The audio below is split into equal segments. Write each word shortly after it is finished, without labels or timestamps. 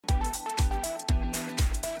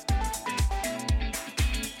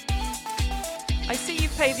I see you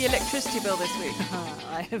pay the electricity bill this week.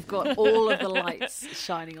 I have got all of the lights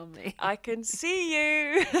shining on me. I can see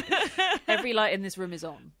you. Every light in this room is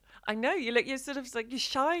on. I know, you're sort of like, you're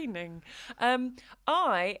shining. I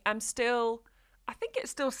think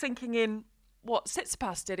it's still sinking in what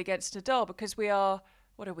Tsitsipas did against Nadal, because we are,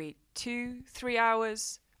 2-3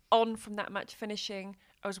 hours on from that match finishing.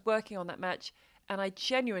 I was working on that match, and I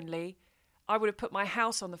would have put my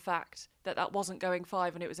house on the fact that wasn't going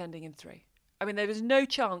 5 and it was ending in 3. I mean, there was no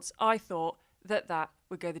chance I thought that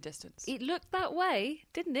would go the distance. It looked that way,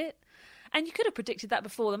 didn't it? And you could have predicted that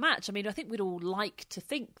before the match. I mean, I think we'd all like to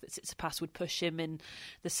think that Tsitsipas would push him in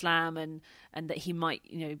the slam and that he might,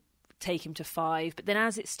 take him to 5. But then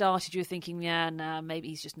as it started, you were thinking, maybe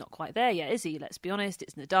he's just not quite there yet, is he? Let's be honest,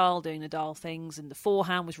 it's Nadal doing Nadal things, and the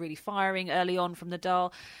forehand was really firing early on from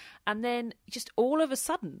Nadal. And then just all of a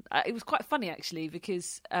sudden, it was quite funny actually,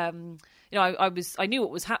 because I knew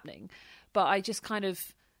what was happening, but I just kind of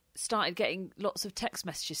started getting lots of text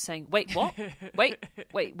messages saying, wait, what? wait,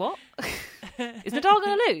 what? Is Nadal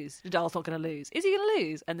going to lose? Nadal's not going to lose. Is he going to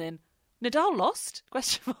lose? And then, Nadal lost?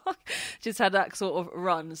 Question mark. Just had that sort of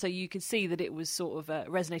run. So you could see that it was sort of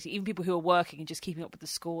resonating. Even people who were working and just keeping up with the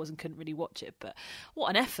scores and couldn't really watch it. But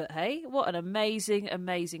what an effort, hey? What an amazing,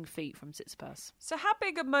 amazing feat from Tsitsipas. So how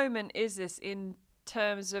big a moment is this in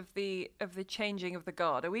terms of the changing of the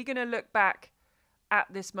guard? Are we going to look back at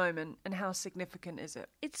this moment, and how significant is it?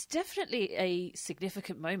 It's definitely a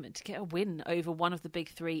significant moment. To get a win over one of the big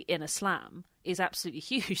 3 in a slam is absolutely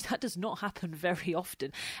huge. That does not happen very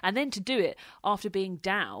often. And then to do it after being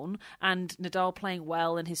down and Nadal playing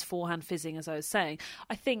well and his forehand fizzing, as I was saying,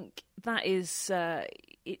 I think that is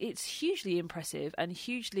it's hugely impressive and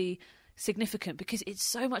hugely significant, because it's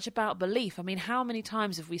so much about belief. I mean, how many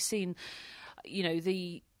times have we seen,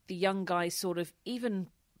 the young guys sort of even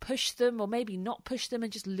push them or maybe not push them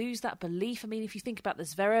and just lose that belief? I mean, if you think about the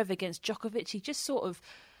Zverev against Djokovic, he just sort of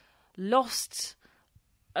lost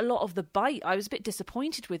a lot of the bite. I was a bit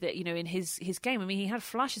disappointed with it, in his game. I mean, he had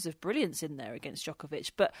flashes of brilliance in there against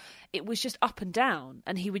Djokovic, but it was just up and down,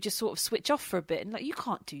 and he would just sort of switch off for a bit. And you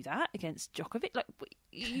can't do that against Djokovic.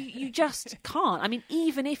 You just can't. I mean,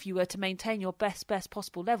 even if you were to maintain your best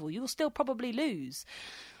possible level, you'll still probably lose.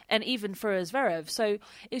 And even for Zverev. So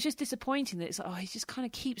it's just disappointing that it's like, he just kind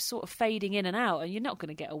of keeps sort of fading in and out, and you're not going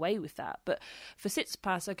to get away with that. But for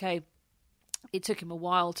Tsitsipas, okay, it took him a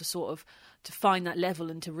while to sort of to find that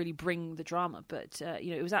level and to really bring the drama. But,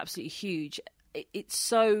 it was absolutely huge. It's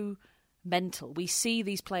so mental. We see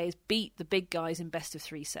these players beat the big guys in best of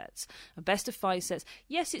 3 sets and best of 5 sets.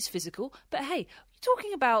 Yes, it's physical, but hey, you're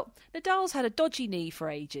talking about Nadal's had a dodgy knee for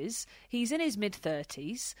ages. He's in his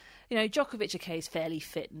mid-30s. Djokovic, okay, is fairly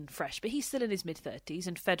fit and fresh, but he's still in his mid-30s,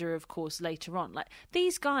 and Federer, of course, later on.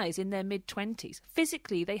 These guys in their mid-20s,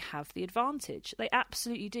 physically, they have the advantage. They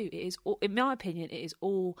absolutely do. It is, in my opinion, it is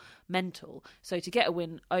all mental. So to get a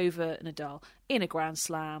win over Nadal in a Grand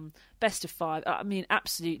Slam, best of 5, I mean,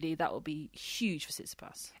 absolutely, that will be huge for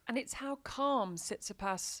Tsitsipas. And it's how calm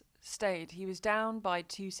Tsitsipas stayed. He was down by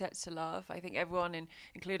 2 sets to love. I think everyone,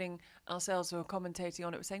 including ourselves who were commentating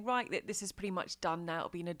on it, was saying, right, this is pretty much done now. It'll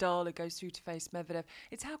be Nadal who goes through to face Medvedev.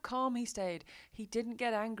 It's how calm he stayed. He didn't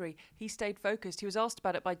get angry. He stayed focused. He was asked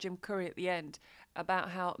about it by Jim Curry at the end,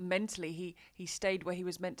 about how mentally he stayed where he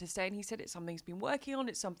was meant to stay. And he said it's something he's been working on.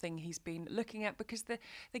 It's something he's been looking at, because the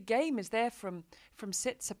game is there from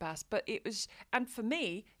Tsitsipas. But it was, and for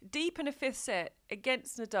me, deep in a 5th set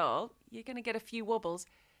against Nadal, you're going to get a few wobbles.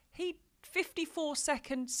 He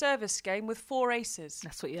 54-second service game with 4 aces.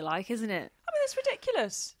 That's what you like, isn't it? I mean, that's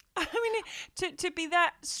ridiculous. I mean, to be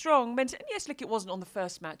that strong. And yes, look, it wasn't on the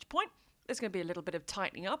first match point. There's going to be a little bit of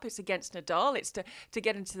tightening up. It's against Nadal. It's to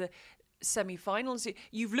get into the semi-finals.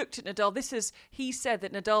 You've looked at Nadal. He said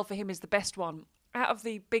that Nadal for him is the best one. Out of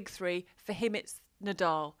the big 3, for him it's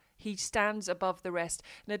Nadal. He stands above the rest.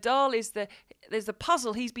 Nadal there's the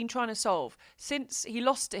puzzle he's been trying to solve. Since he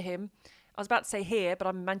lost to him, I was about to say here, but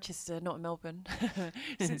I'm in Manchester, not in Melbourne.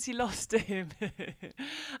 Since he lost to him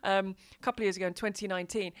a couple of years ago in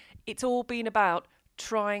 2019, it's all been about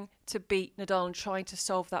trying to beat Nadal and trying to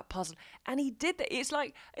solve that puzzle. And he did that. It's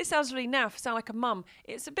like, it sounds really naff, sound like a mum.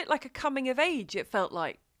 It's a bit like a coming of age, it felt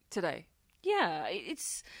like today. Yeah,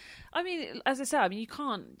 I mean, as I said, you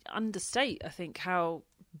can't understate, I think, how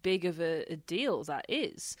big of a deal that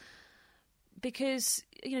is. because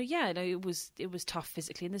it was tough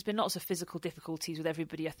physically, and there's been lots of physical difficulties with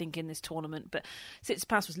everybody, I think, in this tournament. But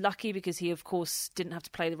Tsitsipas was lucky because he, of course, didn't have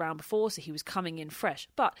to play the round before, so he was coming in fresh.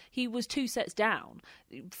 But he was 2 sets down.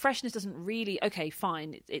 Freshness doesn't really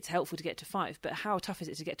fine. It's helpful to get to 5, but how tough is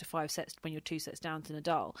it to get to 5 sets when you're 2 sets down to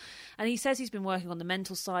Nadal? And he says he's been working on the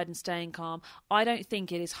mental side and staying calm. I don't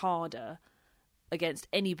think it is harder against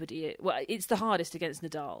anybody. Well, it's the hardest against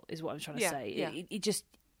Nadal, is what I'm trying to say. Yeah.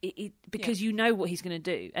 Because you know what he's going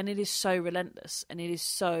to do, and it is so relentless and it is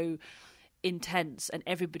so intense, and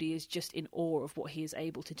everybody is just in awe of what he is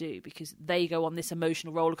able to do, because they go on this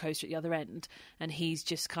emotional roller coaster at the other end, and he's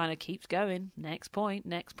just kind of keeps going. Next point.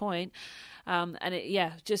 And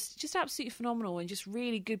just absolutely phenomenal, and just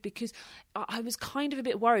really good, because I was kind of a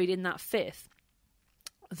bit worried in that 5th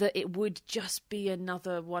that it would just be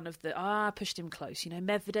another one of the pushed him close.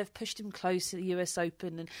 Medvedev pushed him close at the US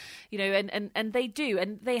Open, and they do,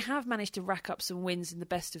 and they have managed to rack up some wins in the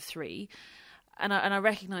best of 3. And I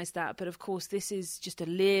recognise that, but of course this is just a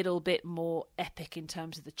little bit more epic in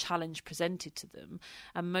terms of the challenge presented to them,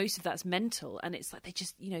 and most of that's mental. And it's like they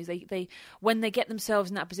just, they when they get themselves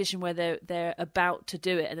in that position where they're about to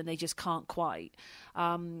do it, and then they just can't quite.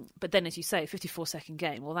 But then, as you say, 54-second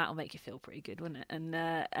game, well, that'll make you feel pretty good, wouldn't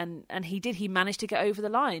it? And he managed to get over the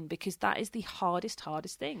line, because that is the hardest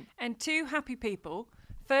thing. And 2 happy people.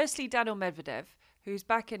 Firstly, Daniil Medvedev, who's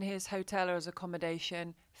back in his hotel or his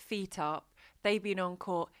accommodation, feet up. They've been on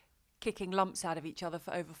court kicking lumps out of each other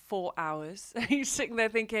for over 4 hours. He's sitting there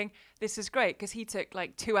thinking, this is great, because he took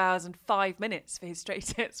like 2 hours and 5 minutes for his straight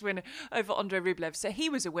sets win over Andrei Rublev. So he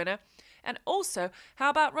was a winner. And also,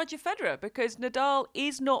 how about Roger Federer? Because Nadal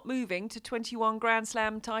is not moving to 21 Grand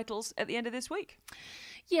Slam titles at the end of this week.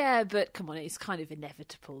 Yeah, but come on, it's kind of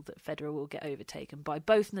inevitable that Federer will get overtaken by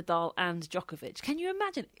both Nadal and Djokovic. Can you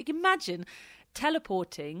imagine?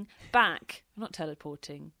 Teleporting back, not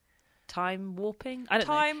teleporting, time warping? I don't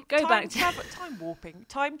know. Go back. Time warping.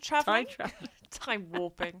 Time traveling? Time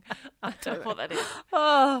warping. I don't know what that is.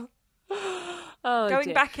 Oh, going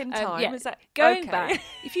dear. Back in time? Is that going back?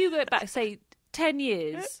 If you go back, say 10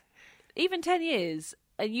 years, even 10 years,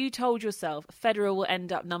 and you told yourself Federer will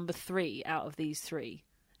end up number 3 out of these 3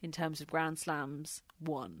 in terms of Grand Slams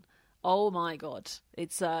won. Oh my God,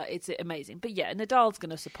 it's amazing. But yeah, Nadal's going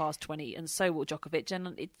to surpass 20, and so will Djokovic.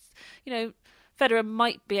 And it's Federer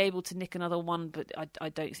might be able to nick another one, but I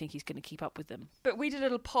don't think he's going to keep up with them. But we did a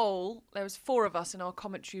little poll. There was 4 of us in our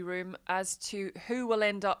commentary room as to who will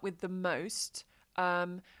end up with the most.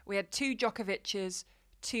 We had 2 Djokovic's,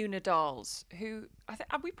 2 Nadals. Who I think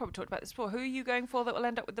we probably talked about this before. Who are you going for that will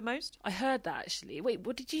end up with the most? I heard that actually. Wait,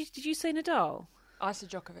 what did you say? Nadal? I said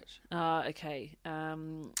Djokovic. Okay.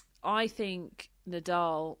 I think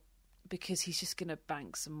Nadal, because he's just going to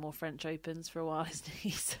bank some more French Opens for a while, isn't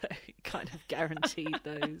he? So kind of guaranteed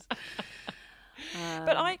those.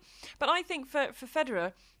 But I think for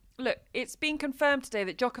Federer, look, it's been confirmed today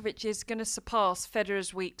that Djokovic is going to surpass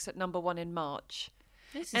Federer's weeks at number 1 in March.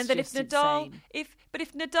 And then if Nadal, if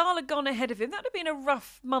Nadal had gone ahead of him, that would have been a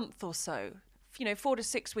rough month or so. 4 to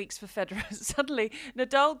 6 weeks for Federer. Suddenly,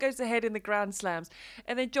 Nadal goes ahead in the Grand Slams,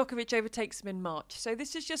 and then Djokovic overtakes him in March. So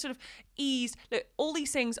this is just sort of eased. Look, all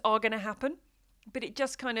these things are going to happen, but it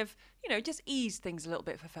just kind of, just eased things a little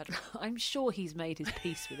bit for Federer. I'm sure he's made his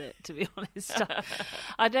peace with it, to be honest.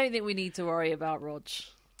 I don't think we need to worry about Rog.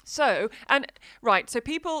 So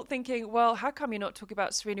people thinking, well, how come you're not talking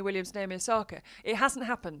about Serena Williams, Naomi Osaka? It hasn't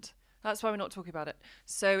happened. That's why we're not talking about it.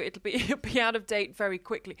 So it'll be out of date very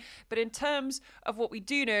quickly. But in terms of what we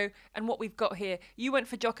do know and what we've got here, you went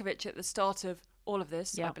for Djokovic at the start of all of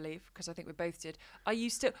this, I believe, because I think we both did. Are you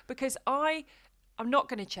still? Because I'm not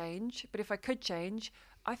going to change, but if I could change,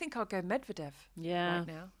 I think I'll go Medvedev right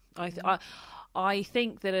now. I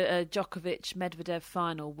think that a Djokovic-Medvedev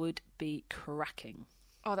final would be cracking.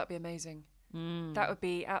 Oh, that'd be amazing. That would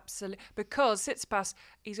be absolute, because Tsitsipas,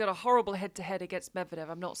 he's got a horrible head-to-head against Medvedev.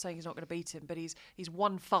 I'm not saying he's not going to beat him, but he's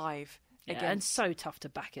 1-5 against. And so tough to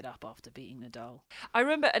back it up after beating Nadal. I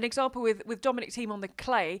remember an example with Dominic Thiem on the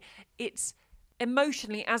clay. It's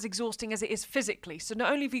emotionally as exhausting as it is physically. So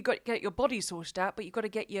not only have you got to get your body sorted out, but you've got to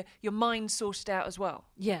get your mind sorted out as well.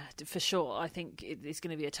 Yeah, for sure. I think it's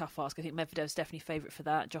going to be a tough ask. I think Medvedev's definitely favourite for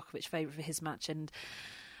that. Djokovic favourite for his match, and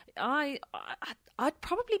I'd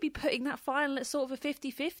probably be putting that final at sort of a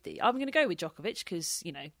 50-50. I'm going to go with Djokovic because,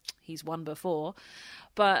 he's won before.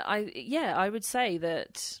 But I would say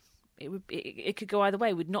that it could go either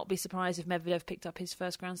way. Would not be surprised if Medvedev picked up his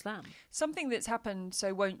first Grand Slam. Something that's happened,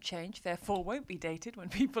 so won't change, therefore won't be dated when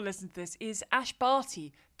people listen to this, is Ash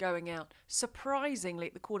Barty going out surprisingly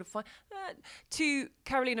at the quarterfinal to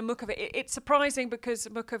Karolina Muchova. It's surprising because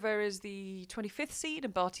Muchova is the 25th seed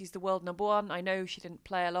and Barty's the world number one. I know she didn't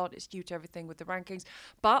play a lot. It's due to everything with the rankings.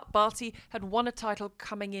 But Barty had won a title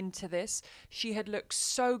coming into this. She had looked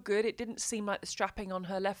so good. It didn't seem like the strapping on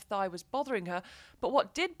her left thigh was bothering her. But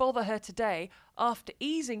what did bother her today, after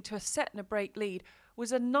easing to a set and a break lead,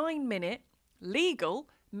 was a 9-minute legal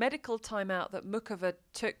medical timeout that Muchova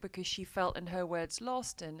took because she felt, in her words,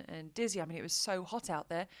 lost and dizzy. I mean, it was so hot out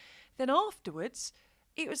there. Then afterwards,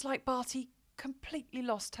 it was like Barty completely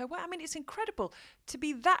lost her way. I mean, it's incredible to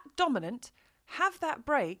be that dominant, have that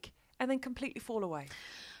break, and then completely fall away.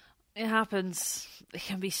 It happens. It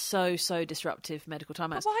can be so disruptive, medical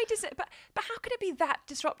timeouts. But why does it? But how could it be that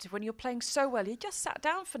disruptive when you're playing so well? You just sat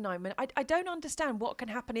down for 9 minutes. I don't understand what can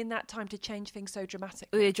happen in that time to change things so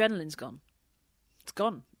dramatically. The adrenaline's gone. It's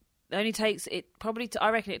gone. It only takes I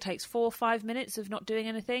reckon it takes 4 or 5 minutes of not doing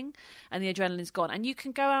anything and the adrenaline's gone. And you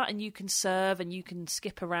can go out and you can serve and you can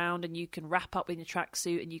skip around and you can wrap up in your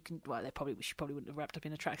tracksuit and you can, well, she probably wouldn't have wrapped up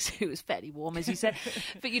in a tracksuit. It was fairly warm, as you said.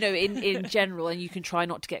 But, in general, and you can try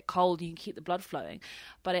not to get cold, you can keep the blood flowing.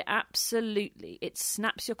 But it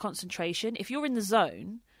snaps your concentration. If you're in the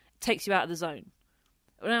zone, it takes you out of the zone.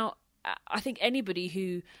 Now, I think anybody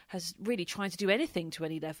who has really tried to do anything to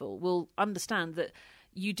any level will understand that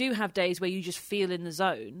you do have days where you just feel in the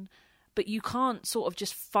zone, but you can't sort of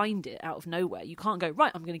just find it out of nowhere. You can't go,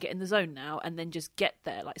 right, I'm going to get in the zone now, and then just get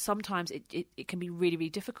there. Like sometimes it can be really, really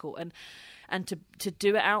difficult, and to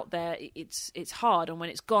do it out there, it's hard. And when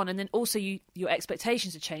it's gone, and then also your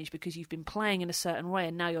expectations have changed because you've been playing in a certain way,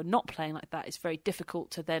 and now you're not playing like that. It's very difficult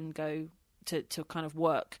to then go to kind of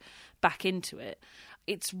work back into it.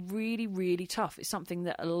 It's really, really tough. It's something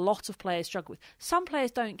that a lot of players struggle with. Some players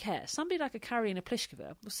don't care. Somebody like a Karolina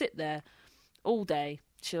Pliskova will sit there all day.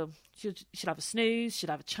 She'll have a snooze. She'll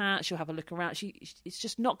have a chat. She'll have a look around. It's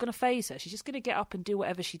just not going to faze her. She's just going to get up and do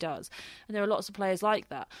whatever she does. And there are lots of players like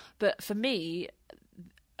that. But for me,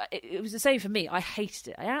 it was the same for me. I hated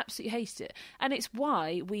it. I absolutely hated it. And it's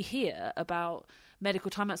why we hear about medical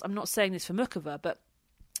timeouts. I'm not saying this for Muchova, but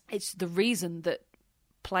it's the reason that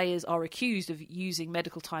players are accused of using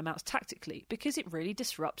medical timeouts tactically, because it really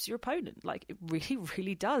disrupts your opponent. Like, it really,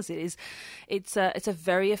 really does. It's a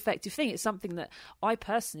very effective thing. It's something that I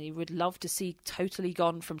personally would love to see totally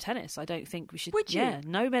gone from tennis. I don't think we should. Would you? Yeah,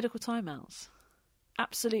 no medical timeouts.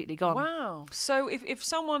 Absolutely gone. Wow. So if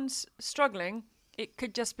someone's struggling, it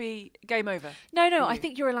could just be game over. No, I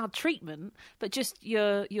think you're allowed treatment, but just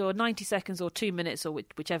your 90 seconds or 2 minutes or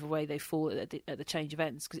whichever way they fall at the change of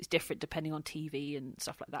ends, because it's different depending on TV and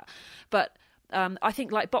stuff like that. But I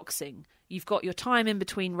think like boxing, you've got your time in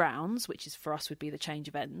between rounds, which is for us would be the change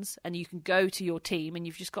of ends, and you can go to your team and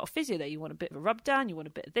you've just got a physio there. You want a bit of a rub down, you want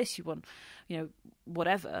a bit of this, you want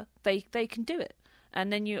whatever. They can do it,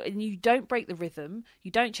 and then you don't break the rhythm,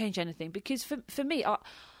 you don't change anything, because for me,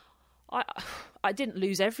 I didn't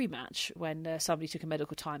lose every match when somebody took a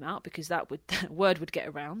medical timeout, because that word would get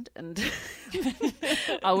around and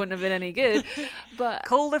I wouldn't have been any good. But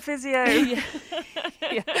call the physio.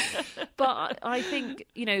 Yeah. But I think,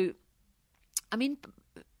 I mean,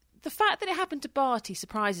 the fact that it happened to Barty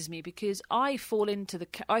surprises me, because I fell into the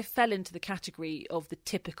category of the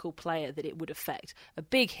typical player that it would affect. A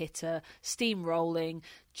big hitter, steamrolling,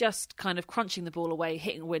 just kind of crunching the ball away,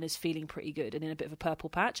 hitting winners, feeling pretty good and in a bit of a purple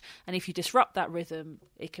patch. And if you disrupt that rhythm,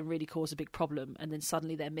 it can really cause a big problem, and then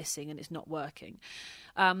suddenly they're missing and it's not working.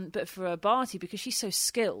 But for a Barty, because she's so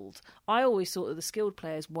skilled, I always thought that the skilled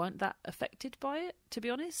players weren't that affected by it, to be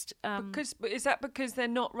honest. Is that because they're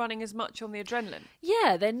not running as much on the adrenaline?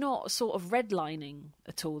 Yeah, they're not sort of redlining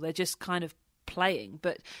at all. They're just kind of playing.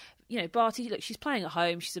 But Barty, look, she's playing at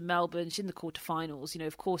home. She's in Melbourne. She's in the quarterfinals.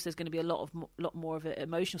 Of course, there's going to be a lot more of it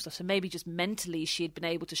emotional stuff. So maybe just mentally, she had been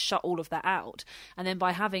able to shut all of that out. And then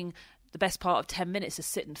by having the best part of 10 minutes to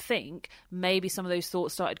sit and think, maybe some of those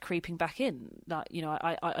thoughts started creeping back in.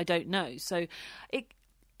 I don't know. So it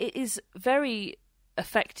is very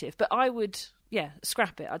effective. But I would,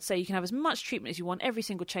 scrap it. I'd say you can have as much treatment as you want every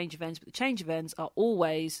single change of ends, but the change of ends are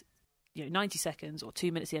always 90 seconds or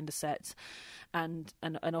 2 minutes at the end of sets, and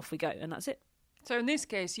off we go, and that's it. So in this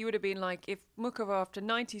case, you would have been like, if Muchova after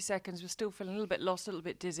 90 seconds was still feeling a little bit lost, a little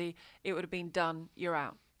bit dizzy, it would have been done, you're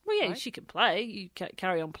out. Well, yeah, right? She can play, you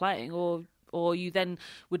carry on playing, or you then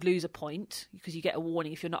would lose a point, because you get a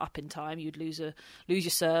warning if you're not up in time. You'd lose your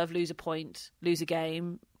serve, lose a point, lose a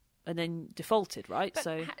game, and then defaulted, right?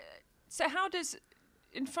 But so how does,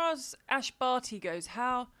 in far as Ash Barty goes,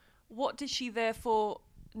 what does she therefore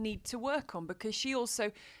need to work on? Because she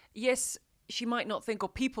also, yes, she might not think, or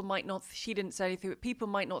people might not, she didn't say anything, but people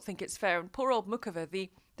might not think it's fair. And poor old Muchova,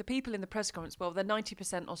 the people in the press conference, well, they're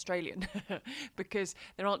 90% Australian because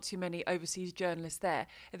there aren't too many overseas journalists there.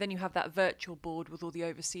 And then you have that virtual board with all the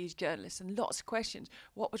overseas journalists and lots of questions.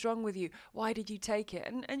 What was wrong with you? Why did you take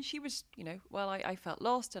it? And she was, well, I felt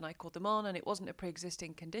lost and I called them on and it wasn't a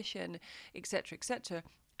pre-existing condition, etc., etc.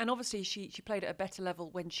 And obviously she played at a better level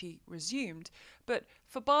when she resumed. But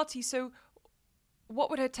for Barty, so what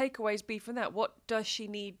would her takeaways be from that? What does she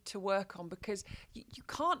need to work on? Because you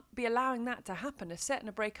can't be allowing that to happen. A set and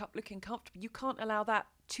a break-up looking comfortable. You can't allow that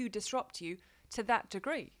to disrupt you to that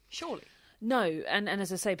degree, surely. No, and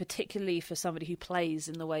as I say, particularly for somebody who plays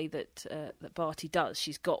in the way that Barty does,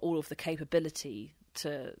 she's got all of the capability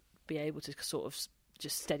to be able to sort of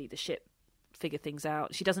just steady the ship, figure things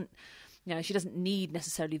out. She doesn't need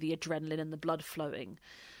necessarily the adrenaline and the blood flowing.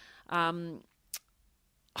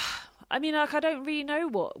 I mean, I don't really know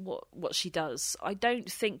what she does. I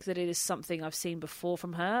don't think that it is something I've seen before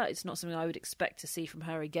from her. It's not something I would expect to see from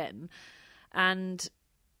her again. And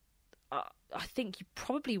I think you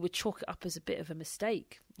probably would chalk it up as a bit of a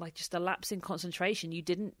mistake, like just a lapse in concentration. You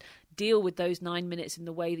didn't deal with those 9 minutes in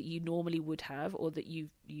the way that you normally would have, or that you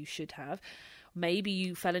should have. Maybe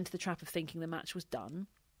you fell into the trap of thinking the match was done,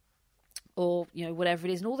 or whatever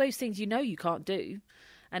it is. And all those things you can't do.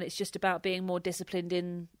 And it's just about being more disciplined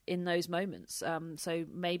in those moments. So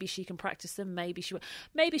maybe she can practice them. Maybe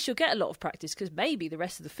she'll get a lot of practice, because maybe the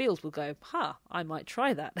rest of the field will go, I might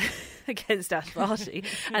try that against Ash Barty.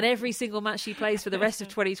 And every single match she plays for the rest of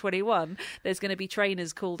 2021, there's going to be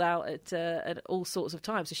trainers called out at all sorts of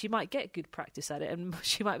times. So she might get good practice at it, and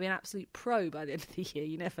she might be an absolute pro by the end of the year.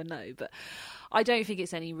 You never know. But I don't think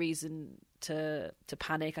it's any reason to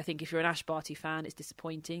panic. I think if you're an Ash Barty fan, it's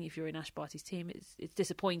disappointing. If you're in Ash Barty's team, it's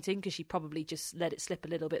disappointing, because she probably just let it slip a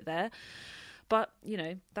little bit there. But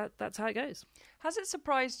that's how it goes. Has it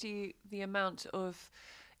surprised you the amount of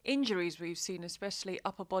injuries we've seen, especially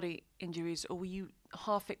upper body injuries, or were you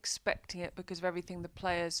half expecting it because of everything the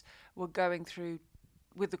players were going through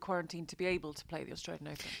with the quarantine to be able to play the Australian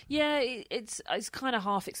Open? Yeah, it's kind of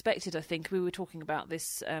half expected. I think we were talking about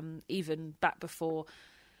this even back before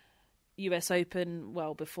US Open,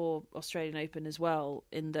 well, before Australian Open as well,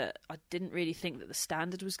 in that I didn't really think that the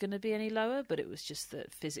standard was going to be any lower, but it was just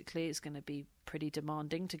that physically it's going to be pretty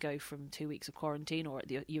demanding to go from 2 weeks of quarantine, or at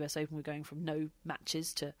the US Open we're going from no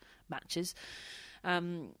matches to matches.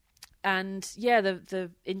 And yeah,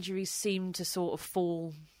 the injuries seem to sort of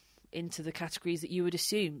fall into the categories that you would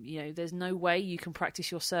assume. There's no way you can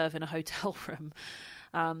practice your serve in a hotel room.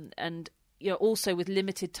 And also with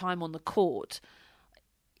limited time on the court,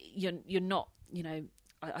 you're not,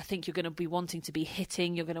 I think you're going to be wanting to be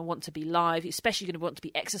hitting, you're going to want to be live, especially you're going to want to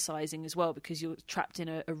be exercising as well, because you're trapped in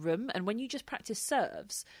a room. And when you just practice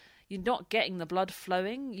serves, you're not getting the blood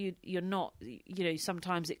flowing. You're not,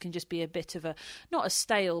 sometimes it can just be a bit of not a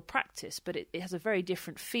stale practice, but it has a very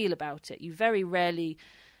different feel about it. You very rarely,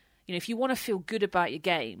 if you want to feel good about your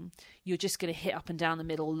game, you're just going to hit up and down the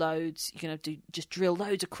middle loads. You're going to just drill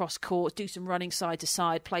loads across court, do some running side to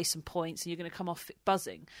side, play some points, and you're going to come off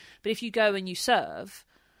buzzing. But if you go and you serve,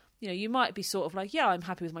 you might be sort of like, yeah, I'm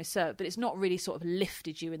happy with my serve, but it's not really sort of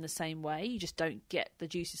lifted you in the same way. You just don't get the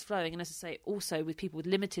juices flowing. And as I say, also with people with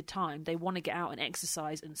limited time, they want to get out and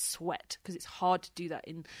exercise and sweat, because it's hard to do that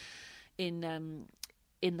in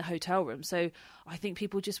the hotel room. So I think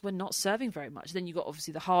people just were not serving very much. Then you got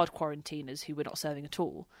obviously the hard quarantiners who were not serving at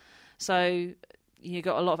all. So you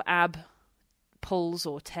got a lot of ab pulls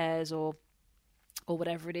or tears or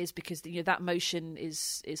whatever it is, because that motion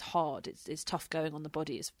is hard. It's tough going on the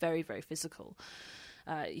body. It's very, very physical.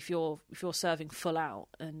 If you're serving full out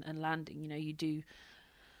and landing, you do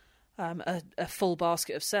a full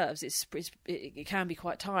basket of serves. It can be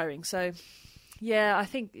quite tiring. So yeah, I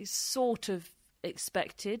think it's sort of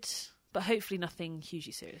expected, but hopefully nothing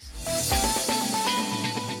hugely serious.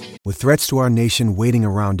 With threats to our nation waiting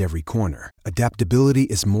around every corner, adaptability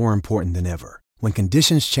is more important than ever. When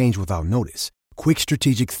conditions change without notice, quick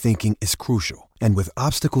strategic thinking is crucial. And with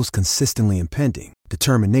obstacles consistently impending,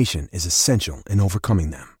 determination is essential in overcoming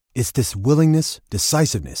them. It's this willingness,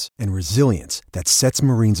 decisiveness, and resilience that sets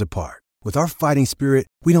Marines apart. With our fighting spirit,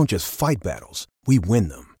 we don't just fight battles, we win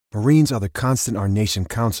them. Marines are the constant our nation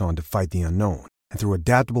counts on to fight the unknown. And through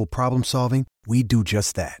adaptable problem solving, we do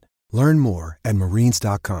just that. Learn more at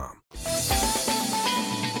Marines.com.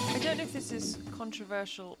 I don't know if this is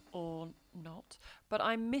controversial or not, but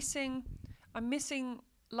I'm missing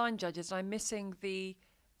line judges. I'm missing the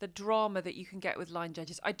drama that you can get with line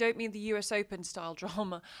judges. I don't mean the US Open style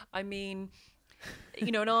drama. I mean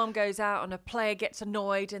you know, an arm goes out and a player gets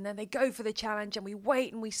annoyed and then they go for the challenge and we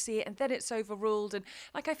wait and we see it and then it's overruled. And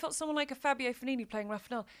like I felt someone like a Fabio Fognini playing Rafa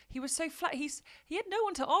Nadal, he was so flat. He had no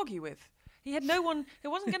one to argue with. He had no one. It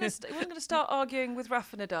wasn't going to start arguing with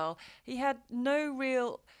Rafa Nadal. He had no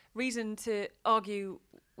real reason to argue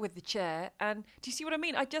with the chair. And do you see what I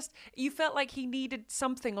mean? You felt like he needed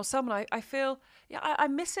something or someone. I feel,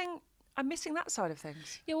 I'm missing that side of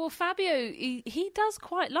things. Yeah, well, Fabio, he does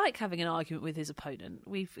quite like having an argument with his opponent.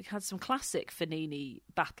 We've had some classic Fognini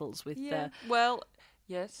battles with...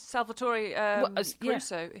 Yes, Salvatore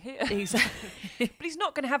Caruso here. Exactly. But he's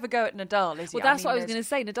not going to have a go at Nadal, is he? Well, that's what I was going to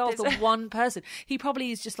say. Nadal's the one person. He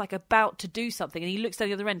probably is just like about to do something and he looks down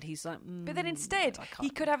the other end. He's like... But then instead, he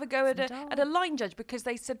could have a go at a line judge because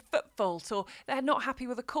they said foot fault or they're not happy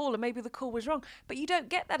with a call and maybe the call was wrong. But you don't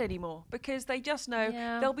get that anymore because they just know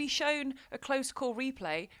they'll be shown a close call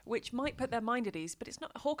replay which might put their mind at ease, but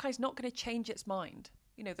Hawkeye's not going to change its mind.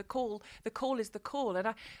 You know, the call is the call, and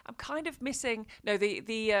I'm kind of missing. No, the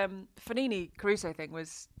Fognini Caruso thing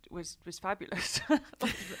was fabulous,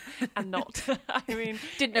 and not. I mean,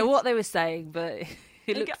 didn't know what they were saying, but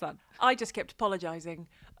it looked fun. I just kept apologising.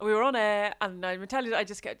 We were on air, and I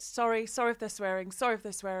just kept sorry if they're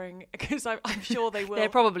swearing, because I'm sure they will. They're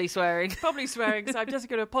probably swearing. So I'm just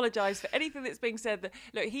going to apologise for anything that's being said. That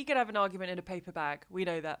look, he could have an argument in a paper bag. We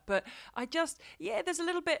know that, but there's a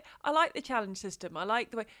little bit. I like the challenge system. I like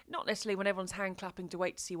the way, not necessarily when everyone's hand clapping to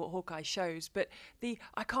wait to see what Hawkeye shows, but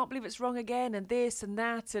I can't believe it's wrong again, and this and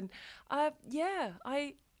that, and I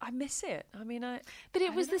miss it. I mean, But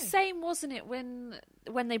it was the same, wasn't it, when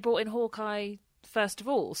they brought in Hawkeye first of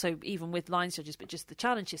all? So even with line judges, but just the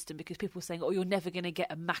challenge system, because people were saying, "Oh, you're never going to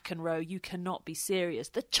get a McEnroe. You cannot be serious.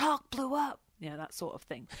 The chalk blew up." Yeah, that sort of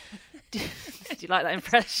thing. Did you like that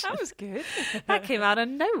impression? That was good. That came out of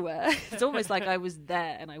nowhere. It's almost like I was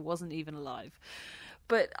there and I wasn't even alive.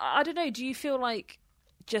 But I don't know. Do you feel like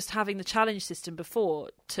just having the challenge system before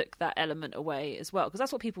took that element away as well? Because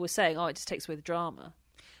that's what people were saying. Oh, it just takes away the drama.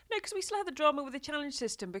 No, because we still have the drama with the challenge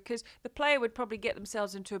system, because the player would probably get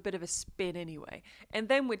themselves into a bit of a spin anyway, and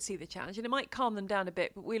then we'd see the challenge, and it might calm them down a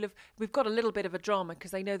bit. But we've got a little bit of a drama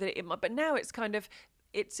because they know that it might. But now it's kind of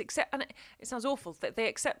and it sounds awful that they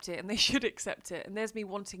accept it, and they should accept it. And there's me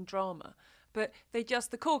wanting drama, but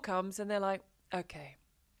the call comes and they're like, okay.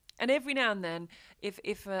 And every now and then,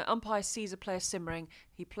 if an umpire sees a player simmering,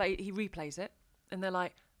 he replays it, and they're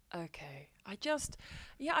like, okay. I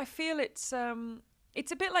feel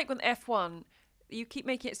it's a bit like with F1, you keep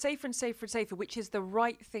making it safer and safer and safer, which is the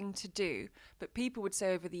right thing to do. But people would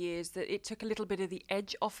say over the years that it took a little bit of the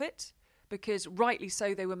edge off it, because rightly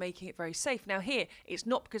so, they were making it very safe. Now here, it's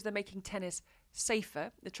not because they're making tennis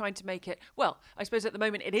safer. They're trying to make it, well, I suppose at the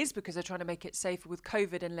moment it is because they're trying to make it safer with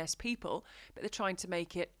COVID and less people, but they're trying to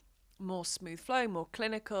make it more smooth flow, more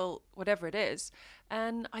clinical, whatever it is.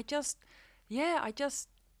 And I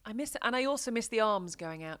miss it. And I also miss the arms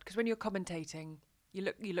going out, because when you're commentating,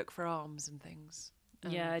 you look for arms and things.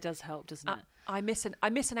 Yeah, it does help, doesn't it? I miss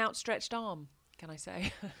an outstretched arm, can I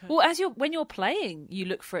say? Well, when you're playing, you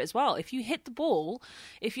look for it as well. If you hit the ball,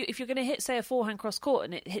 if you're going to hit, say, a forehand cross court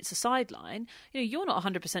and it hits a sideline, you're not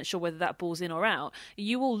 100% sure whether that ball's in or out.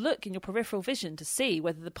 You will look in your peripheral vision to see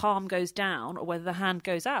whether the palm goes down or whether the hand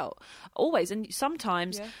goes out. Always, and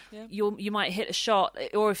sometimes you might hit a shot,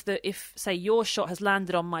 or if say your shot has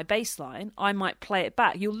landed on my baseline, I might play it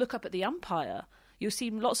back. You'll look up at the umpire. You'll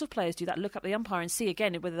see lots of players do that, look up the umpire and see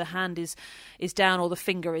again whether the hand is down or the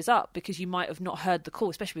finger is up, because you might have not heard the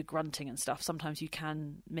call, especially with grunting and stuff. Sometimes you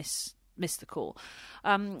can miss the call.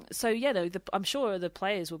 I'm sure the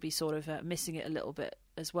players will be sort of missing it a little bit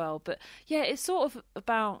as well. But yeah, it's sort of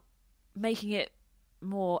about making it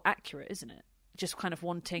more accurate, isn't it? Just kind of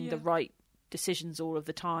wanting the right decisions all of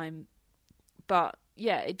the time. But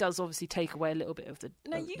yeah, it does obviously take away a little bit of the.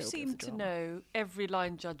 Now you seem to know every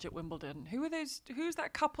line judge at Wimbledon. Who are those? Who's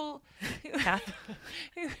that couple? Kath.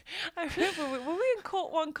 I remember were we in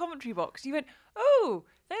Court 1 commentary box? You went, oh,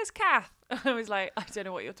 there's Kath. I was like, I don't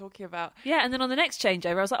know what you're talking about. Yeah, and then on the next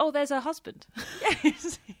changeover, I was like, oh, there's her husband.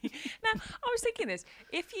 Yes. Now I was thinking this: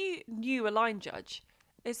 if you knew a line judge,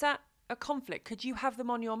 is that a conflict? Could you have them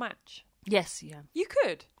on your match? Yes, yeah, you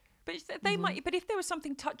could. But they might. But if there was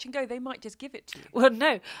something touch and go, they might just give it to you. Well,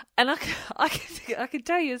 no, and I can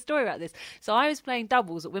tell you a story about this. So I was playing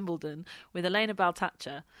doubles at Wimbledon with Elena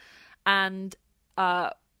Baltacha, and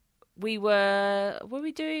we were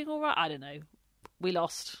we doing all right? I don't know. We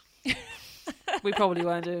lost. We probably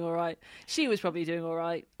weren't doing all right. She was probably doing all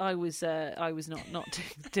right. I was not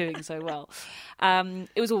doing so well.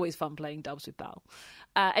 It was always fun playing doubles with Bal.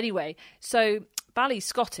 Anyway, so Bally's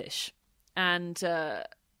Scottish, and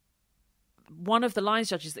one of the lines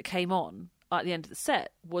judges that came on at the end of the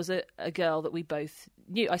set was a girl that we both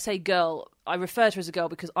knew. I say girl, I refer to her as a girl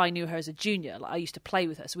because I knew her as a junior. Like, I used to play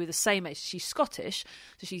with her, so we're the same age. She's Scottish,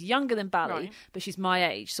 so she's younger than Bally, Right. but she's my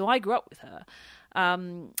age. So I grew up with her.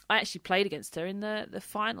 I actually played against her in the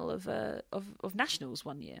final of nationals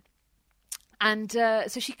one year, and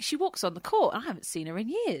so she walks on the court, and I haven't seen her in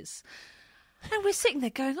years. And we're sitting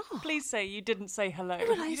there going, oh. Please say you didn't say hello. We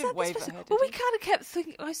were like, You is didn't that wave supposed at to- her, did Well, we you? kind of kept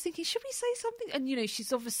thinking, I was thinking, should we say something? And,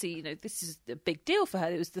 she's obviously, this is a big deal for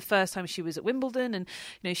her. It was the first time she was at Wimbledon, and,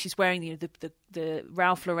 she's wearing, the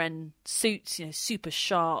Ralph Lauren suits, super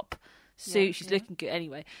sharp suit. Yeah, She's yeah. looking good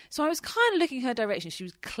anyway. So I was kind of looking her direction. She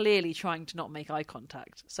was clearly trying to not make eye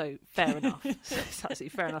contact. So fair enough. It's absolutely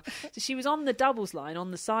fair enough. So she was on the doubles line,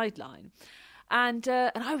 on the sideline. And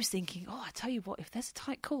I was thinking, I tell you what, if there's a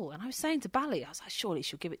tight call, and I was saying to Bally, I was like, surely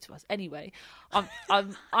she'll give it to us. Anyway, I'm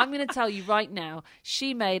going to tell you right now,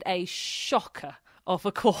 she made a shocker of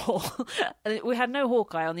a call. And we had no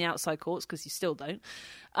Hawkeye on the outside courts because you still don't.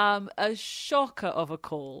 A shocker of a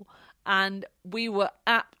call, and we were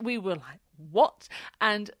like, what?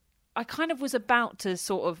 And I kind of was about to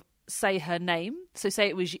sort of say her name. So say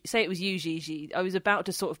it was you, Gigi. I was about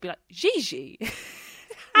to sort of be like, Gigi.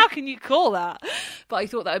 How can you call that? But I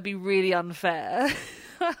thought that would be really unfair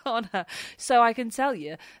on her. So I can tell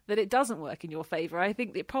you that it doesn't work in your favour. I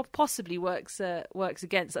think it possibly works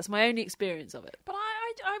against. That's my only experience of it. But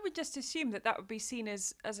I would just assume that would be seen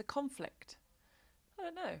as a conflict. I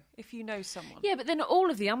don't know, if you know someone. Yeah, but then all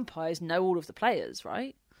of the umpires know all of the players,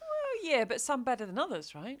 right? Well, yeah, but some better than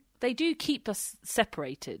others, right? They do keep us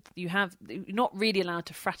separated. You're not really allowed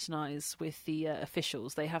to fraternise with the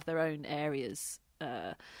officials. They have their own areas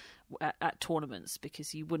at tournaments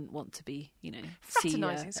because you wouldn't want to be, see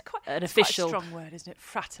Fraternising is an it's official, quite a strong word, isn't it?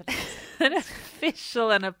 Fraternising. an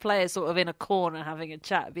official and a player sort of in a corner having a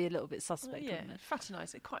chat. It'd be a little bit suspect. Yeah, Wouldn't it?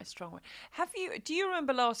 fraternising, quite a strong word. Do you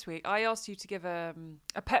remember last week I asked you to give a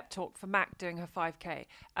pep talk for Mac doing her 5K,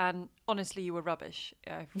 and honestly, you were rubbish.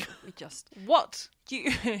 We just What?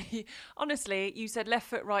 honestly, you said left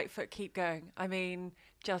foot, right foot, keep going. I mean,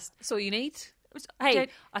 just That's all you need. it was Hey, dead-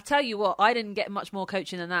 I tell you what, I didn't get much more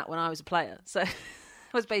coaching than that when I was a player. So that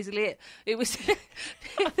was basically it. It was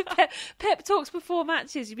pep talks before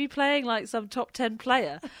matches. You'd be playing like some top 10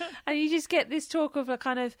 player, and you just get this talk of a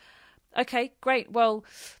kind of, okay, great. Well,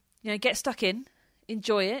 get stuck in,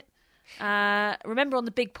 enjoy it. Remember on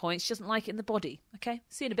the big points, she doesn't like it in the body. Okay,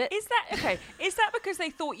 see you in a bit. Is that okay? Is that because they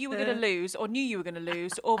thought you were going to lose, or knew you were going to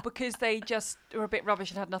lose, or because they just were a bit rubbish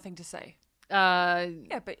and had nothing to say?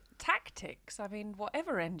 Yeah, but tactics. I mean,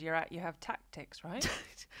 whatever end you're at, you have tactics, right?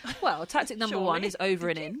 Well, tactic number one Surely. is over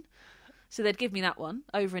and in. So they'd give me that one,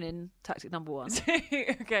 over and in, tactic number one.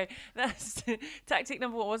 Okay, that's tactic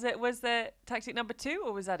number one. Was there tactic number two,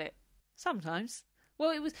 or was that it? Sometimes.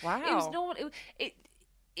 Well, it was. It Wow. was not.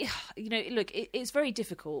 Look, it's very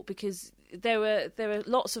difficult because there were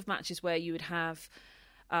lots of matches where you would have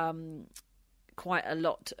quite a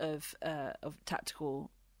lot of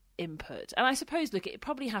tactical input, and I suppose, look, it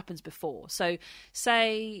probably happens before. So,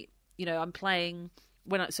 say I'm playing.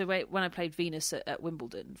 When I played Venus at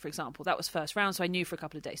Wimbledon, for example, that was first round, so I knew for a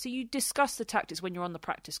couple of days. So you discuss the tactics when you're on the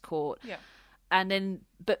practice court, Yeah. and then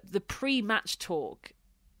but the pre-match talk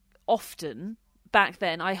often back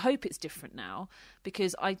then, I hope it's different now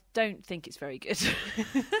because I don't think it's very good.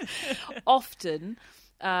 Often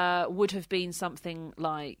would have been something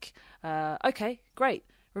like, "Okay, great.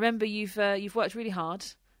 Remember, you've worked really hard.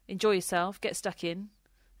 Enjoy yourself. Get stuck in."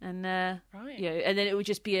 And Right. and then it would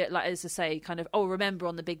just be like, as I say, kind of, remember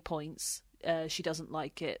on the big points, she doesn't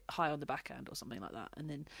like it high on the backhand or something like that,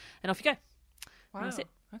 and off you go. Wow. That's it.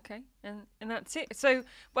 Okay, and that's it. So,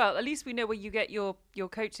 well, at least we know where you get your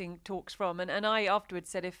coaching talks from. And I afterwards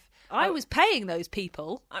said if I was paying those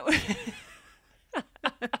people.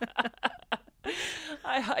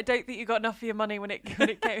 I don't think you got enough for your money when it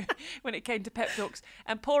came to pep talks.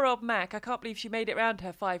 And poor old Mac, I can't believe she made it round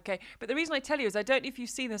her 5K. But the reason I tell you is I don't know if you've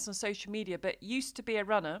seen this on social media, but used to be a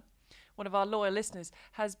runner, one of our loyal listeners,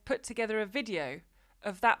 has put together a video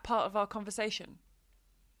of that part of our conversation.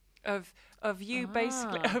 Of you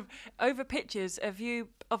basically over pictures of you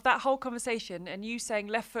of that whole conversation and you saying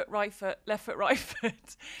left foot right foot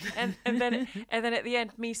and then at the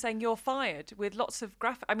end me saying you're fired with lots of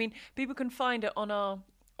graphic. I mean, people can find it on our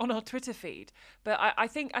Twitter feed, but I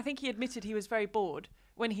think he admitted he was very bored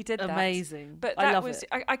when he did that. Amazing. But I that love was it.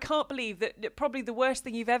 I can't believe that probably the worst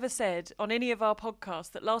thing you've ever said on any of our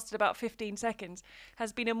podcasts that lasted about 15 seconds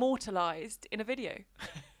has been immortalized in a video.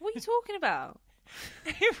 What are you talking about?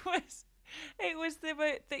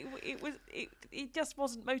 It just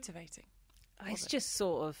wasn't motivating. It's just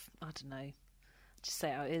sort of, I don't know. Just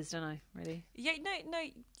say how it is, don't I? Really? Yeah, no,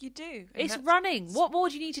 you do. It's running. What more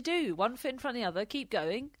do you need to do? One foot in front of the other. Keep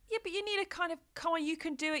going. Yeah, but you need a kind of, come on, you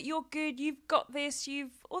can do it. You're good. You've got this.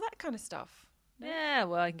 All that kind of stuff. Yeah,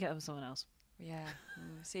 well, I can get on someone else. Yeah.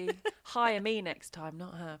 See, hire me next time,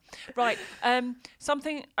 not her. Right.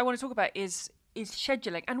 Something I want to talk about is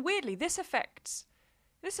scheduling, and weirdly, this affects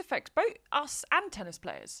both us and tennis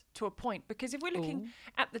players to a point, because if we're looking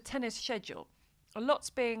at the tennis schedule, a lot's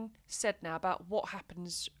being said now about what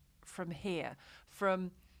happens from here.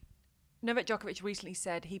 From Novak Djokovic recently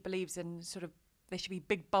said he believes in sort of there should be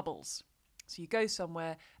big bubbles. So you go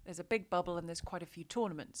somewhere, there's a big bubble and there's quite a few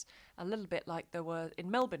tournaments, a little bit like there were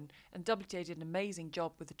in Melbourne. And WTA did an amazing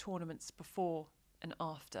job with the tournaments before and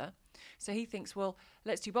after. So he thinks, well,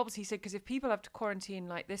 let's do bubbles. He said, because if people have to quarantine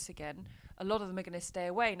like this again, a lot of them are going to stay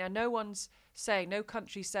away. Now, no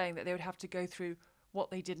country's saying that they would have to go through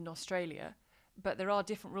what they did in Australia, but there are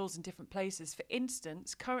different rules in different places. For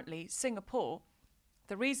instance, currently, Singapore,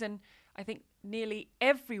 the reason I think nearly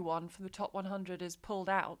everyone from the top 100 has pulled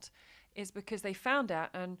out is because they found out,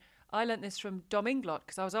 and I learnt this from Dom Inglot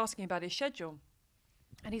because I was asking about his schedule.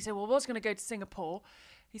 And he said, well, I was going to go to Singapore.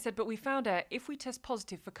 He said, but we found out if we test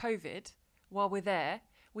positive for COVID while we're there,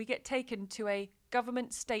 we get taken to a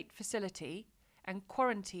government state facility and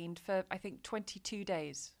quarantined for, I think, 22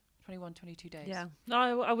 days. Yeah,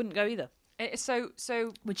 no, I wouldn't go either. So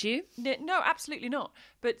would you? No, absolutely not.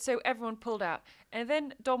 But so everyone pulled out. And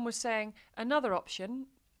then Dom was saying another option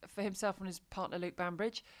for himself and his partner, Luke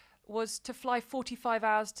Bambridge, was to fly 45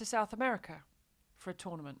 hours to South America for a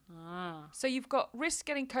tournament. So you've got risk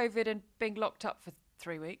getting COVID and being locked up for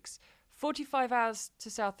 3 weeks, 45 hours to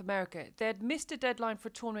South America. They'd missed a deadline for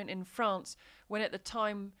a tournament in France when at the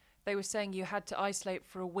time they were saying you had to isolate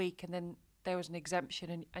for a week and then there was an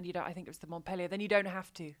exemption and you don't, I think it was the Montpellier, then you don't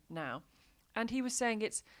have to now. And he was saying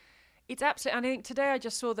it's absolutely, and I think today I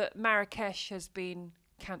just saw that Marrakesh has been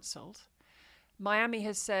cancelled. Miami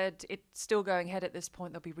has said it's still going ahead at this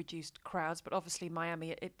point. There'll be reduced crowds, but obviously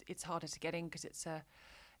Miami, it's harder to get in because it's a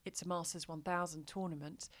Masters 1000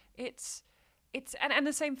 tournament. It's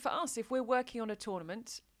the same for us. If we're working on a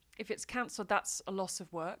tournament, if it's cancelled, that's a loss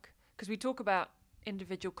of work, because we talk about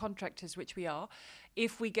individual contractors, which we are.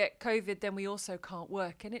 If we get COVID, then we also can't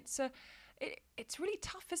work, and it's really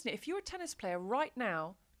tough, isn't it? If you're a tennis player right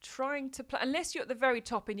now trying to play, unless you're at the very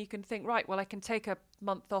top and you can think, right, well, I can take a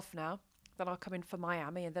month off now, then I'll come in for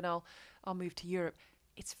Miami and then I'll move to Europe.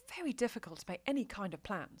 It's very difficult to make any kind of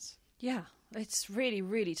plans. Yeah, it's really,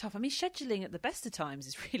 really tough. I mean, scheduling at the best of times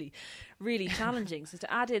is really, really challenging. So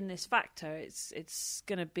to add in this factor, it's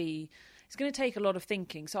going to take a lot of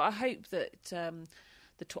thinking. So I hope that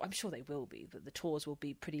I'm sure they will be, that the tours will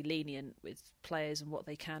be pretty lenient with players and what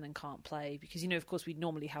they can and can't play, because, of course, we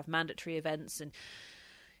normally have mandatory events and,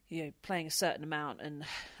 playing a certain amount, and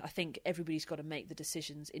I think everybody's got to make the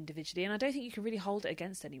decisions individually, and I don't think you can really hold it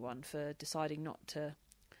against anyone for deciding not to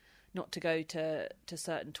go to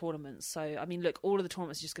certain tournaments. So, I mean, look, all of the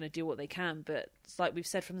tournaments are just going to do what they can, but it's like we've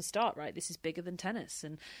said from the start, right, this is bigger than tennis,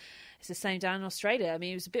 and it's the same down in Australia. I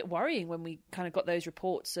mean, it was a bit worrying when we kind of got those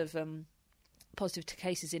reports of positive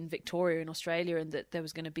cases in Victoria in Australia, and that there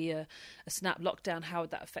was going to be a snap lockdown. How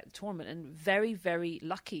would that affect the tournament? And very, very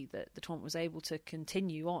lucky that the tournament was able to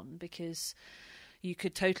continue on, because you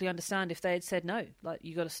could totally understand if they had said no, like,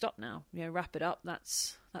 you got to stop now, wrap it up.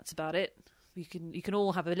 That's about it. You can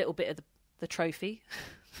all have a little bit of the trophy,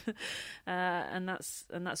 and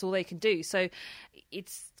that's all they can do. So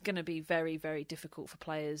it's going to be very, very difficult for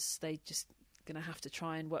players. They just going to have to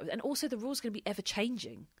try and work with, and also the rules are going to be ever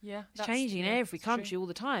changing. Yeah, it's changing in every country all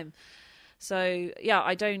the time. So yeah,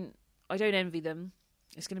 I don't envy them.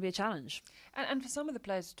 It's going to be a challenge. And for some of the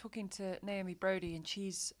players, talking to Naomi Brody, and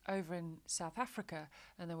she's over in South Africa,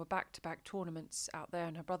 and there were back-to-back tournaments out there,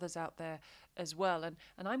 and her brother's out there as well. And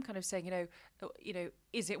I'm kind of saying,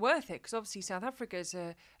 is it worth it? Because obviously South Africa is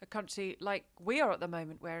a country like we are at the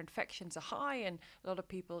moment, where infections are high, and a lot of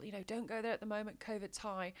people, don't go there at the moment. COVID's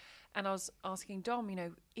high. And I was asking Dom,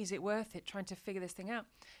 is it worth it, trying to figure this thing out?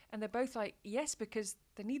 And they're both like, yes, because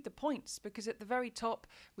they need the points. Because at the very top,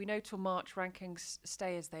 we know till March rankings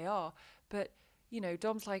stay as they are. But,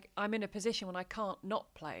 Dom's like, I'm in a position when I can't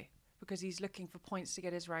not play, because he's looking for points to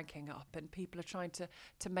get his ranking up, and people are trying to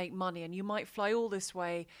make money. And you might fly all this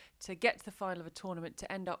way to get to the final of a tournament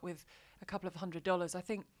to end up with a couple of $100. I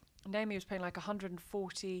think Naomi was paying like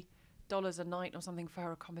 $140 a night or something for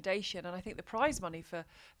her accommodation, and I think the prize money for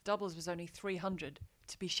doubles was only $300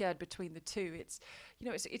 to be shared between the two.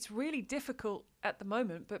 It's really difficult at the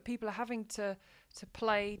moment, but people are having to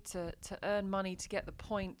play to earn money to get the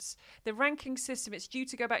points. The ranking system, it's due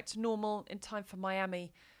to go back to normal in time for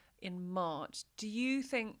Miami in March. Do you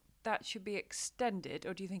think that should be extended,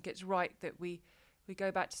 or do you think it's right that we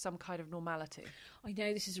go back to some kind of normality? I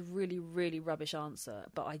know this is a really, really rubbish answer,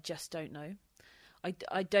 but I just don't know.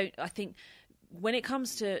 I think when it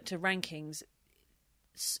comes to rankings,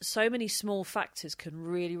 so many small factors can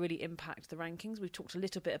really, really impact the rankings. We've talked a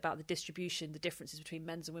little bit about the distribution, the differences between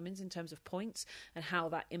men's and women's in terms of points, and how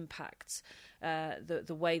that impacts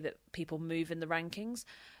the way that people move in the rankings.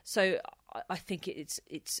 So I think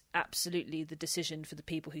it's absolutely the decision for the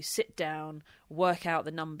people who sit down, work out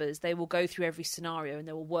the numbers. They will go through every scenario and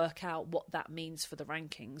they will work out what that means for the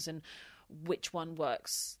rankings and which one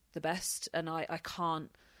works the best. And I can't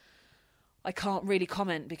really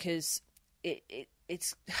comment because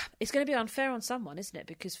it's going to be unfair on someone, isn't it?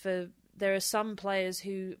 Because there are some players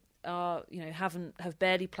who are, have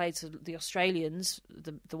barely played. So the Australians,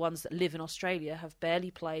 the ones that live in Australia, have barely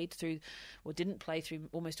played through, or didn't play through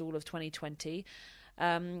almost all of 2020.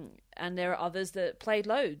 And there are others that played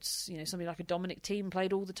loads. Somebody like a Dominic Thiem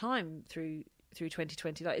played all the time through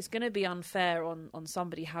 2020. Like, it's going to be unfair on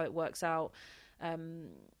somebody how it works out.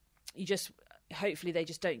 Hopefully they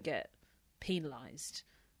just don't get penalised.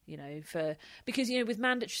 Because with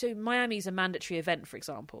mandatory, so Miami's a mandatory event, for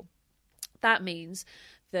example. That means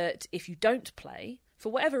that if you don't play,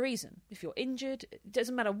 for whatever reason, if you're injured, it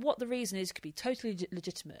doesn't matter what the reason is, it could be totally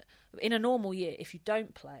legitimate. In a normal year, if you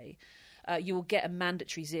don't play, you will get a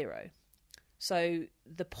mandatory 0. So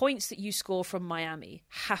the points that you score from Miami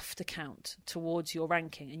have to count towards your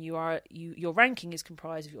ranking, and your ranking is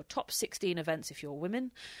comprised of your top 16 events if you're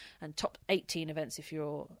women, and top 18 events if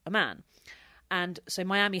you're a man. And so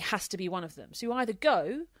Miami has to be one of them. So you either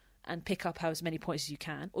go and pick up as many points as you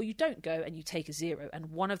can, or you don't go and you take a 0, and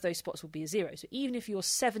one of those spots will be a 0. So even if your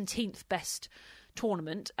 17th best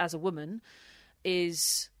tournament as a woman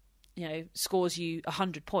is, scores you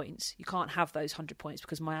 100 points, you can't have those 100 points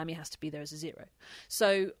because Miami has to be there as a 0.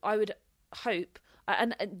 So I would hope...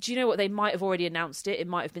 And do you know what? They might have already announced it. It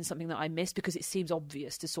might have been something that I missed, because it seems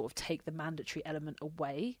obvious to sort of take the mandatory element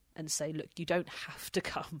away and say, look, you don't have to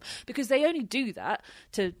come, because they only do that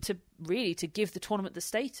to give the tournament the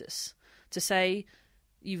status, to say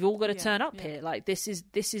you've all got to turn up here. Like, this is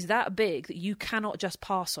that big that you cannot just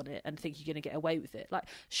pass on it and think you're going to get away with it. Like,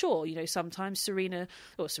 sure, sometimes Serena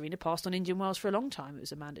passed on Indian Wells for a long time. It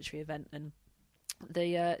was a mandatory event, and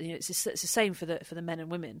it's the same for the men and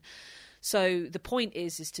women. So the point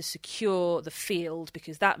is to secure the field,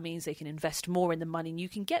 because that means they can invest more in the money, and you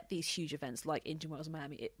can get these huge events like Indian Wells and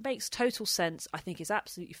Miami. It makes total sense. I think it's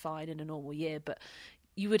absolutely fine in a normal year, but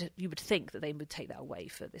you would think that they would take that away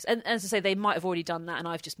for this. And as I say, they might have already done that, and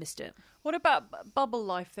I've just missed it. What about bubble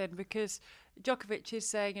life then? Because Djokovic is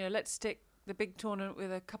saying, let's stick the big tournament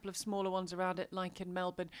with a couple of smaller ones around it, like in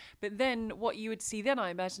Melbourne. But then what you would see then,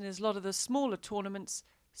 I imagine, is a lot of the smaller tournaments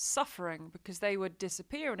suffering, because they would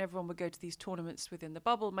disappear and everyone would go to these tournaments within the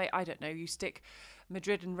bubble. I don't know, you stick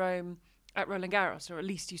Madrid and Rome at Roland Garros, or at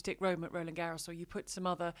least you stick Rome at Roland Garros, or you put some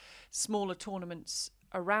other smaller tournaments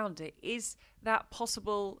around it. Is that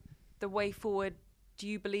possible, the way forward? Do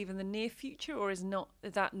you believe in the near future, or is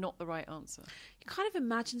that not the right answer? You kind of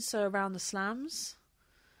imagine so around the slams.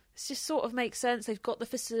 It just sort of makes sense. They've got the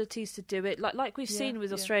facilities to do it, like we've seen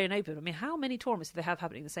with Australian Open. I mean, how many tournaments do they have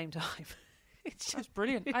happening at the same time? That's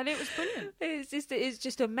brilliant. I think it was brilliant. It's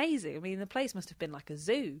just amazing. I mean, the place must have been like a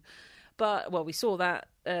zoo. But, we saw that,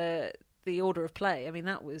 the order of play. I mean,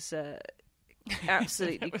 that was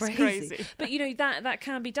absolutely that was crazy. But, that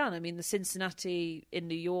can be done. I mean, the Cincinnati in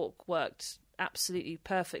New York worked absolutely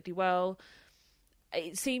perfectly well.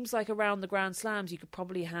 It seems like around the Grand Slams, you could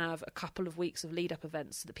probably have a couple of weeks of lead-up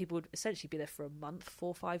events, so that people would essentially be there for a month, 4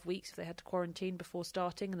 or 5 weeks, if they had to quarantine before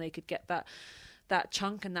starting, and they could get that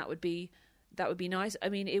chunk, and that would be nice. I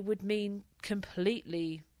mean, it would mean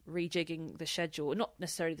completely rejigging the schedule, not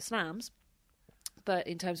necessarily the slams, but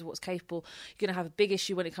in terms of what's capable. You're going to have a big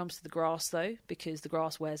issue when it comes to the grass, though, because the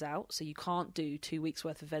grass wears out, so you can't do 2 weeks'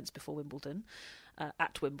 worth of events before Wimbledon,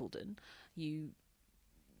 at Wimbledon.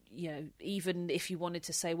 Even if you wanted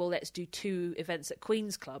to say, well, let's do 2 events at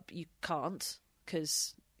Queen's Club, you can't,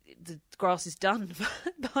 because the grass is done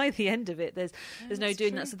by the end of it. There's no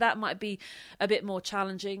doing that. So that might be a bit more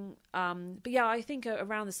challenging. But yeah, I think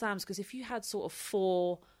around the slams, because if you had sort of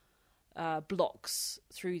 4 blocks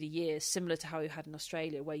through the year, similar to how we had in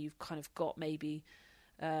Australia, where you've kind of got maybe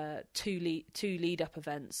 2 lead-up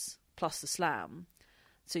events plus the slam,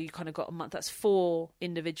 so you kind of got a month. That's 4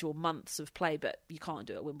 individual months of play, but you can't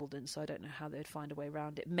do it at Wimbledon, so I don't know how they'd find a way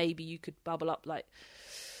around it. Maybe you could bubble up like...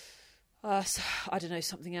 I don't know,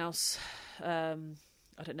 something else. I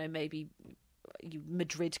don't know, maybe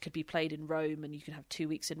Madrid could be played in Rome and you can have 2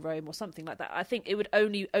 weeks in Rome or something like that. I think it would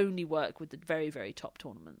only work with the very, very top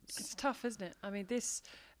tournaments. It's tough, isn't it? I mean, this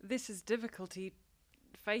is difficulty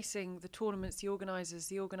facing the tournaments, the organisers,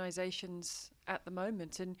 the organisations at the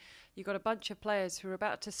moment. And you've got a bunch of players who are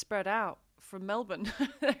about to spread out from Melbourne.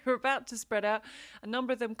 They're about to spread out. A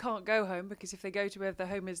number of them can't go home because if they go to where their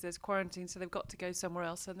home is, there's quarantine, so they've got to go somewhere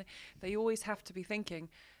else. And they always have to be thinking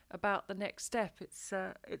about the next step. It's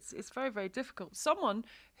very, very difficult. Someone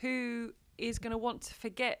who is going to want to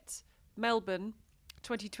forget Melbourne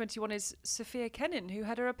 2021 is Sophia Kenin, who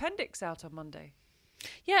had her appendix out on Monday.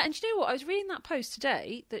 Yeah, and you know what? I was reading that post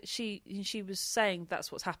today that she was saying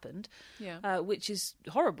that's what's happened, which is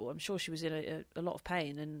horrible. I'm sure she was in a lot of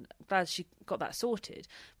pain, and I'm glad she got that sorted.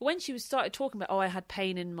 But when she started talking about, I had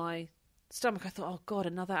pain in my stomach, I thought, oh God,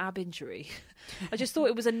 another ab injury. I just thought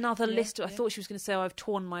it was another list. I thought she was going to say, I've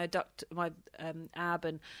torn my ab,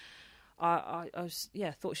 and I was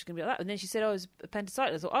thought she was going to be like that. And then she said, it's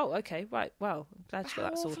appendicitis. I thought, oh, okay, right, well, I'm glad she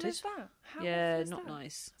got that sorted. How awful is that? How awful is not that?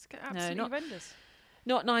 Nice. It's absolutely horrendous.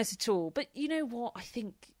 Not nice at all. But you know what? I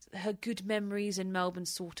think her good memories in Melbourne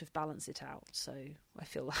sort of balance it out. So I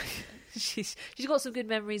feel like she's got some good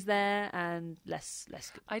memories there and less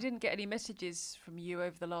good. I didn't get any messages from you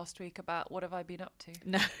over the last week about what have I been up to.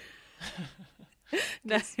 No.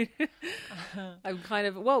 No. I'm kind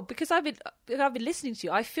of because I've been listening to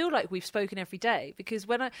you. I feel like we've spoken every day because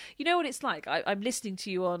when you know what it's like. I'm listening to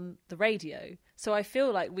you on the radio, so I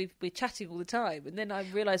feel like we're chatting all the time, and then I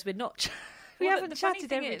realise we're not. We haven't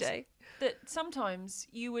chatted every day. That sometimes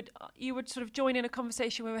you would sort of join in a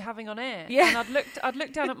conversation we were having on air. Yeah. And I'd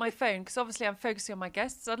look down at my phone because obviously I'm focusing on my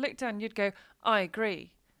guests. I'd look down and you'd go, I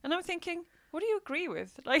agree. And I'm thinking, what do you agree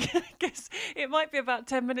with? Like, I guess it might be about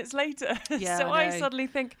 10 minutes later. Yeah, so I suddenly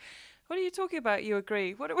think, what are you talking about? You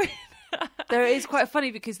agree? What are we? There is quite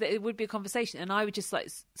funny because it would be a conversation and I would just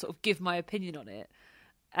like sort of give my opinion on it.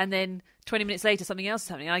 And then 20 minutes later, something else is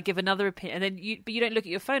happening. And I give another opinion, and then but you don't look at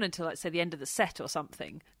your phone until, like, say, the end of the set or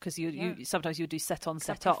something, because you sometimes you do set on,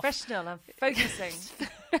 set off. Professional and focusing.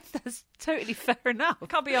 That's totally fair enough. I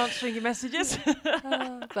can't be answering your messages.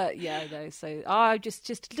 But yeah, no. So I just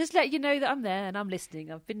let you know that I'm there and I'm listening.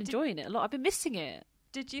 I've been enjoying it a lot. I've been missing it.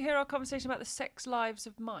 Did you hear our conversation about the sex lives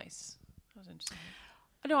of mice? That was interesting.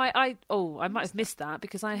 No, I might have missed that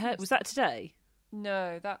because I heard. Was that today?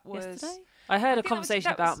 No, that was yesterday. I heard a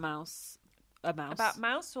conversation about mouse. A mouse. About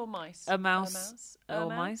mouse or mice? A mouse. Or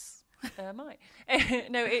mice. Might.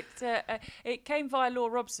 No, it came via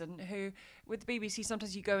Laura Robson, who, with the BBC,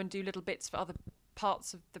 sometimes you go and do little bits for other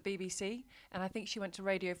parts of the BBC, and I think she went to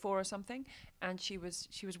Radio 4 or something, and she was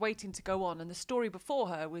waiting to go on, and the story before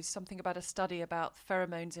her was something about a study about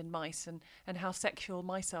pheromones in mice and how sexual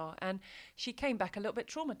mice are, and she came back a little bit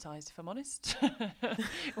traumatised, if I'm honest.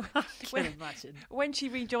 I can imagine. When she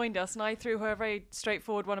rejoined us and I threw her a very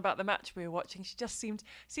straightforward one about the match we were watching, she just seemed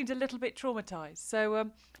a little bit traumatised.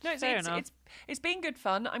 So no, it's been good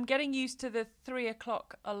fun. I'm getting used to the 3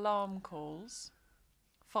 o'clock alarm calls.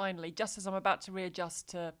 Finally, just as I'm about to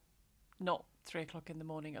readjust to not 3 o'clock in the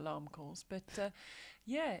morning alarm calls. But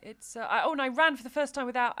yeah, it's... and I ran for the first time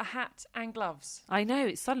without a hat and gloves. I know,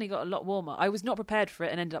 it suddenly got a lot warmer. I was not prepared for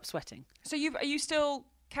it and ended up sweating. So are you still...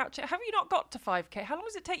 Have you not got to 5k? How long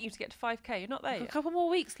does it take you to get to 5k? You're not there yet. A couple more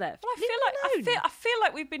weeks left. Well, I feel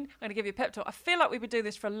like we've been... I'm going to give you a pep talk. I feel like we've been doing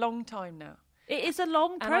this for a long time now. It is a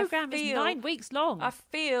long programme. It's 9 weeks long. I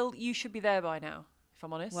feel you should be there by now, if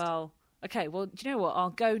I'm honest. Well... Okay, well, do you know what?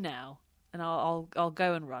 I'll go now, and I'll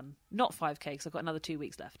go and run. Not 5k, because I've got another 2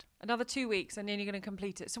 weeks left. Another 2 weeks, and then you're going to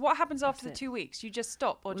complete it. So what happens after the 2 weeks? You just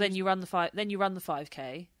stop, or then you run the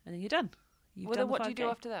 5k, and then you're done. Then what do you do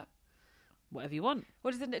after that? Whatever you want.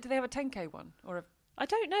 Do they have a 10k one or I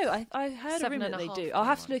don't know. I heard a rumour that they do. I'll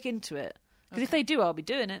have to look into it because if they do, I'll be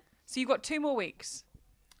doing it. So you've got 2 more weeks,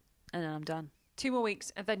 and then I'm done. 2 more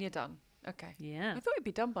weeks, and then you're done. Okay. Yeah. I thought you'd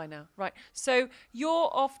be done by now. Right. So you're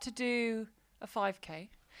off to do a 5k.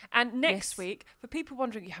 And next week, for people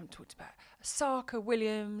wondering, you haven't talked about Osaka,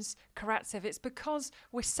 Williams, Karatsev, it's because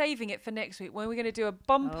we're saving it for next week when we're going to do a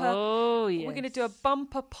bumper. Oh, yes. We're going to do a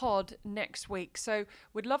bumper pod next week. So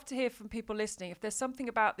we'd love to hear from people listening. If there's something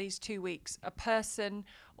about these 2 weeks, a person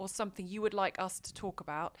or something you would like us to talk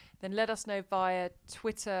about, then let us know via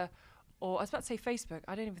Twitter or I was about to say Facebook.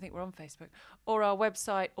 I don't even think we're on Facebook. Or our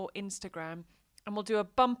website or Instagram. And we'll do a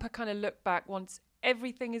bumper kind of look back once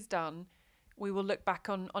everything is done. We will look back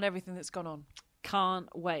on everything that's gone on. Can't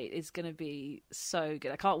wait. It's going to be so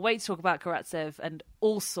good. I can't wait to talk about Karatsev and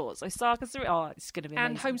all sorts. Osaka, it's going to be amazing.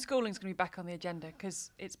 And homeschooling's going to be back on the agenda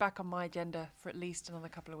because it's back on my agenda for at least another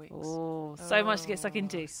couple of weeks. Oh, so much to get stuck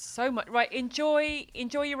into. So much. Right, enjoy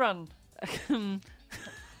your run.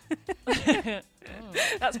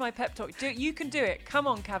 That's my pep talk. You can do it. Come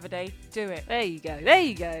on, Cavaday, do it. There you go. There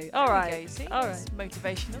you go. All There right. you go, see? All That's right.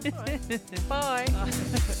 motivational. All right.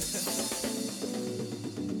 Bye.